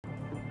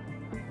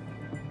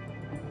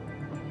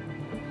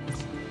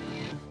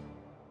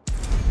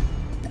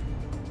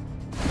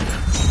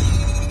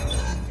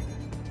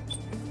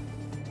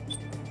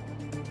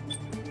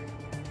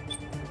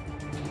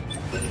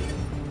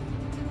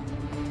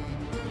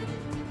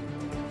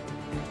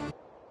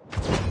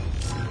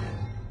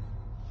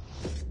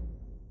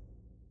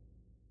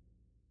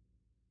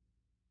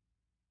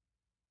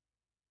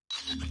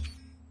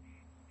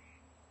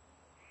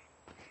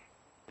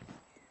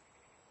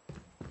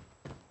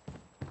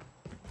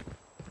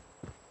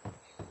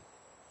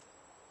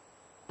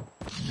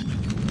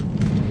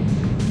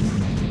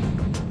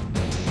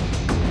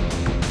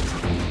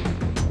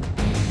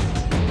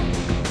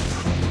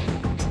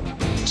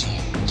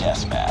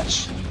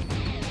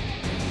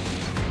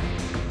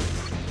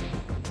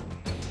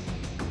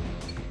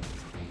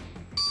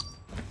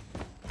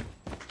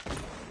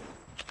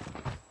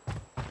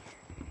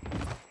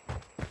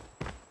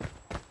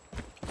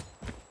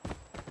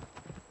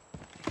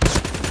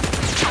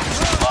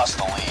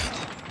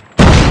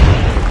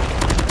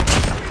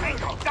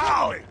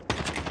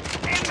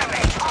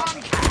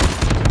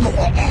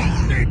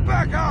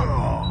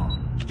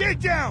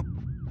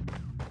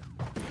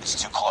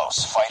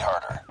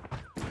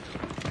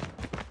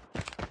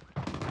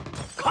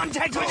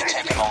Contact with We've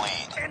taken the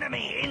lead.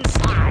 enemy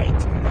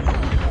inside.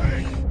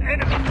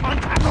 Enemy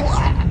contact.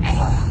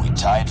 We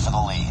tied for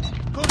the lead.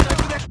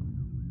 Contact with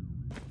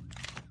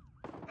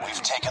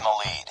We've taken the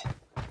lead.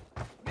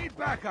 Need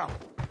backup.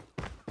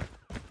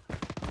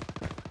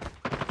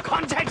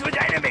 Contact with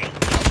enemy.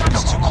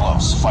 It's too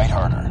close. Fight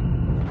harder.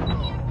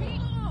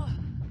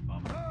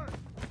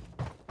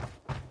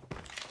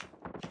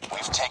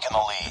 We've taken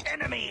the lead.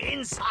 Enemy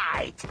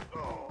inside.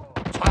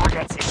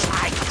 Targets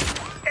inside.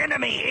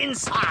 Enemy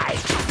inside.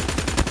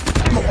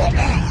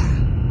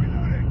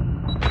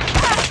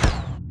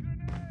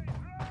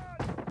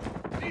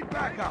 Need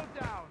backup.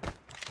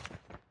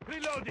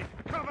 Reloading.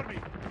 Cover me.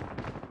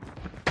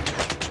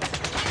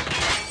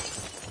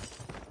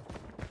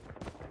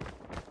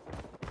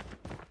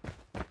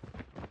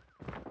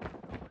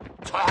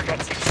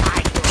 Targets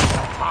inside.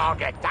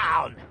 Target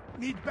down.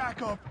 Need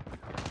backup.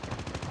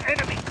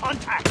 Enemy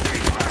contact.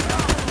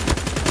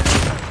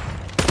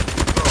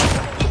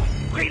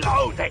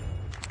 Reloading.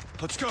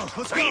 Let's go.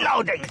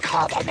 Reloading.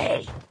 Cover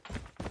me.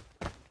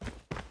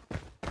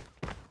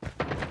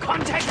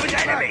 Contact with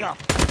enemy.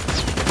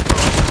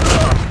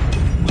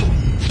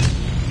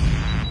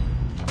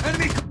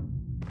 Enemy.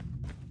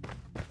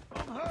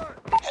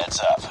 Heads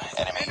up.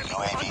 Enemy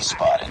UAV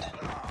spotted.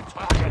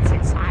 Targets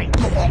inside.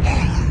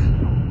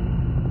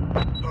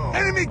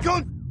 Enemy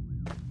gun!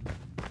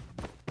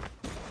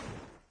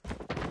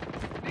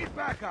 Need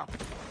backup.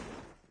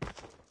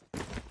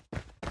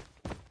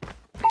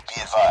 Be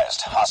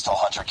advised. Hostile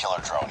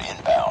hunter-killer drone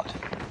inbound.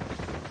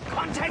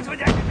 Contact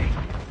with enemy.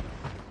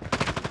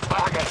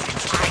 Targets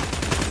inside.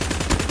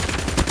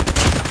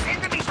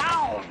 Enemy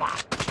down.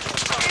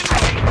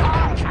 Enemy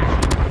contact.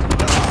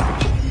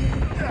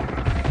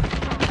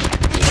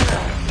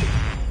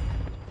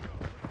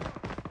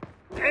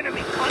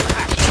 Enemy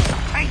contact.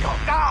 Tango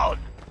down.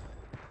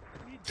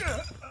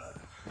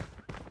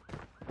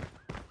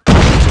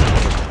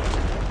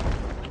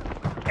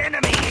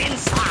 Enemy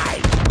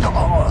inside.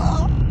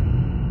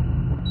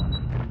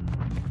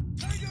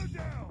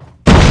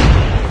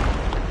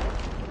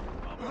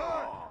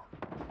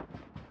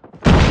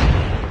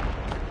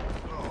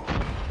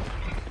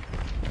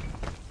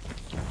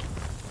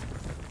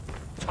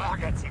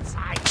 Targets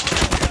inside.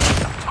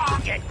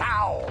 Target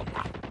down.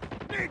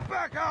 Need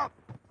backup.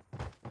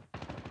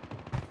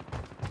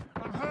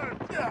 I'm hurt.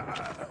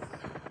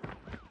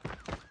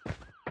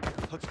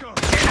 Let's go.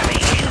 Enemy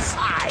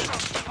inside.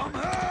 I'm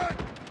hurt!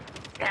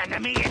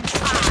 Enemy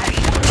inside.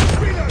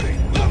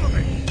 Reloading! Cover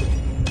me!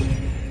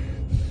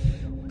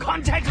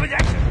 Contact with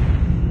enemy.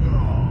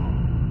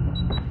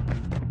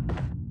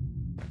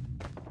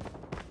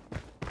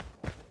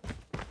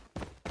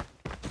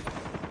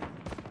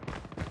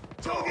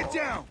 Target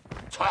down!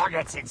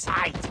 Targets in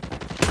sight.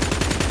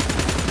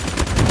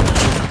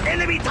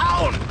 Enemy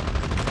down.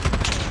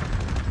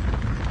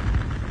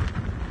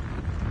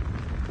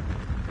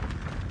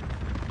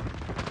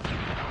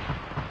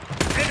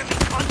 Enemy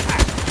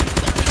contact.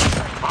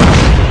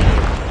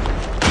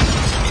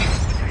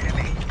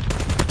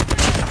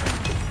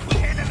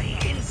 Enemy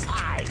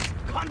inside.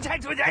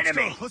 Contact with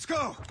enemy. Let's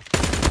go!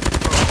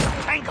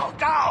 Tango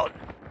down.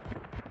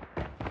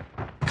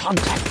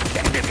 Contact with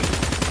enemy.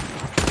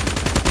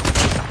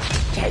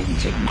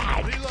 Changing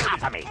mag.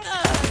 Cover me.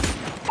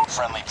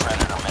 Friendly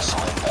Predator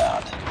missile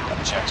inbound.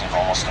 Objective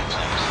almost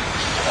complete.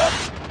 Keep it up.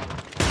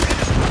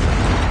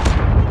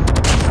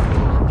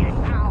 Get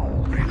down.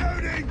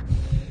 Reloading!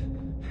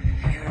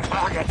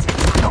 Targets in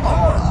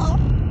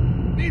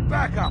Need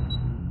backup.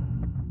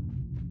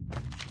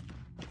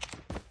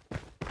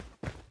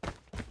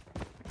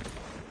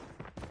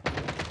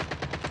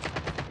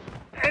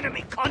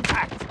 Enemy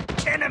contact.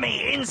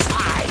 Enemy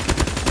inside.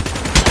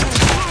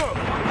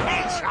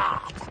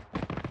 Headshot.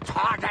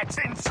 Targets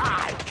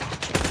inside.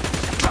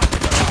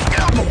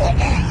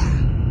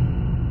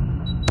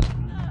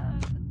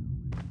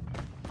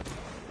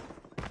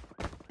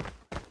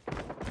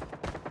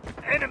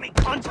 Enemy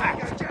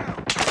contact.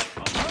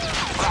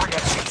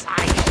 Targets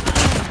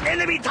inside.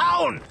 Enemy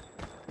down.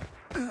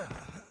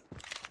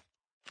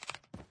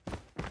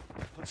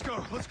 Let's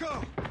go! Let's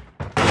go!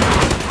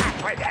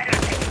 Contact with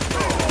enemy.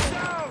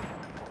 Down.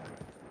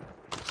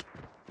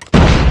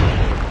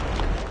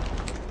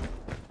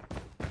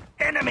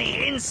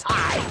 Enemy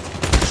inside.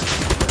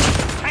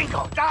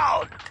 Tango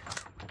down.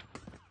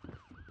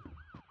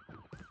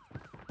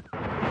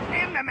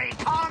 Enemy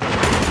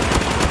contact.